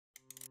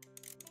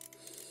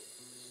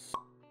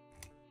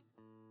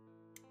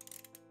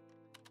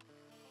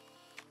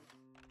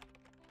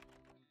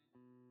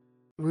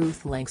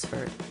Ruth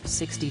Langsford,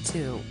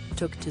 62,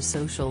 took to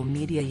social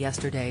media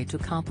yesterday to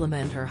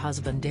compliment her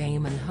husband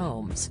Eamonn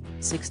Holmes,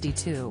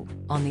 62,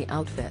 on the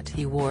outfit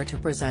he wore to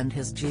present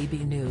his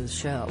GB News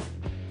show.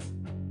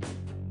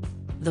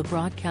 The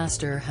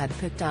broadcaster had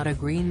picked out a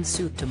green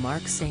suit to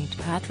mark St.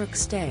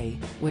 Patrick's Day,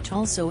 which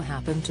also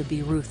happened to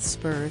be Ruth's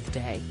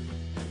birthday.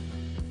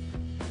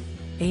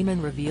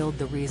 Eamonn revealed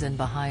the reason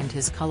behind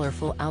his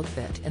colorful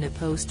outfit in a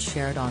post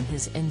shared on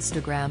his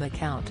Instagram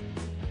account.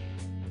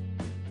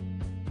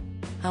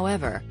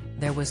 However,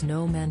 there was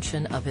no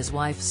mention of his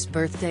wife's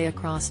birthday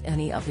across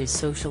any of his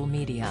social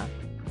media.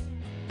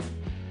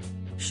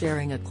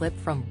 Sharing a clip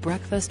from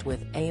Breakfast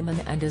with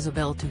Eamonn and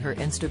Isabel to her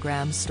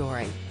Instagram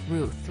story,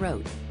 Ruth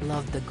wrote,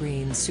 "Loved the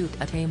green suit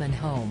at Eamonn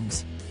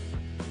Holmes."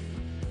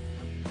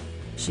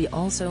 She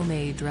also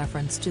made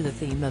reference to the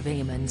theme of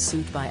Eamonn's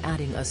suit by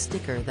adding a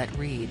sticker that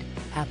read,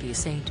 "Happy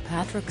St.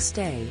 Patrick's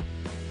Day."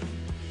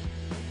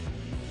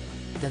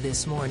 The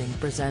This Morning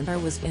presenter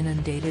was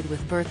inundated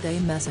with birthday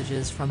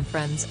messages from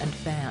friends and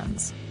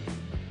fans.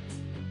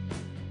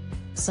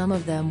 Some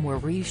of them were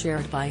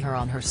reshared by her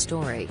on her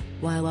story,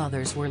 while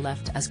others were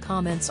left as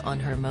comments on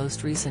her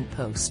most recent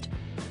post.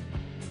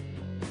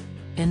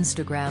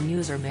 Instagram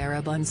user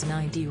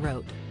Marabuns90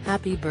 wrote,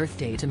 "Happy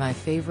birthday to my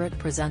favorite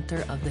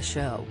presenter of the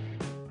show.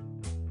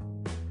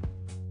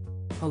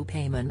 Hope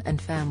Eamonn and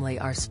family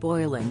are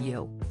spoiling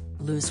you."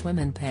 Loose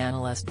Women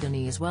panelist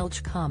Denise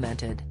Welch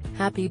commented,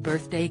 "Happy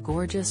birthday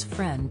gorgeous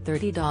friend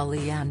 30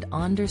 Dolly and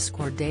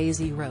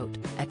 _Daisy wrote,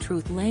 at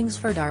Ruth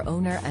Langsford our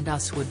owner and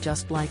us would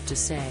just like to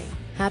say,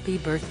 happy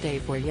birthday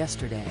for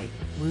yesterday,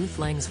 Ruth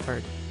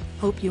Langsford.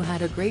 Hope you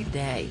had a great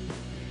day.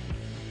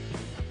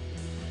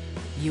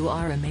 You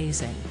are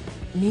amazing."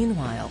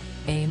 Meanwhile,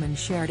 Eamonn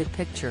shared a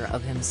picture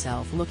of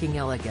himself looking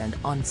elegant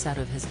on set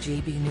of his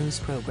GB News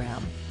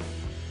program.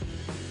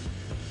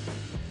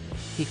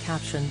 He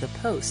captioned the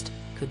post,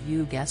 "Could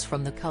you guess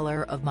from the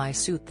color of my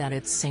suit that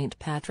it's St.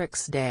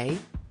 Patrick's Day?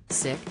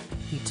 Sick."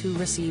 He too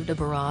received a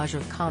barrage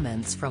of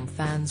comments from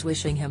fans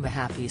wishing him a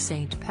happy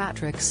St.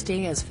 Patrick's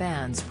Day as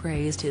fans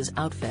praised his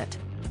outfit.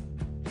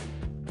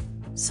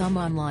 Some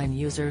online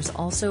users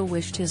also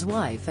wished his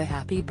wife a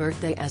happy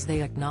birthday as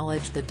they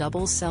acknowledged the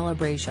double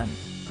celebration.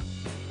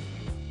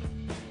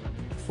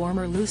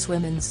 Former Loose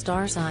Women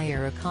star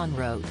Syara Khan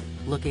wrote,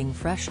 "Looking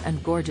fresh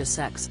and gorgeous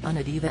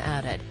ex-Unadiva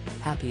added,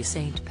 happy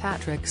St.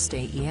 Patrick's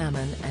Day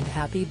Eamonn and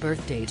happy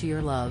birthday to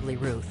your lovely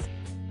Ruth.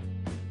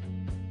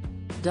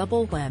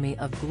 Double whammy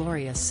of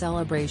glorious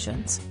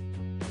celebrations."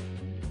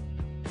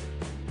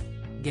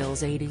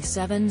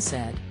 Gills87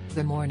 said,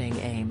 "Good morning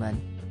Eamonn.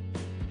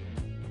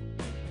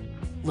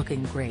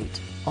 Looking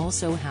great,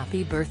 also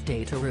happy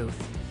birthday to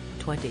Ruth.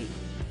 20.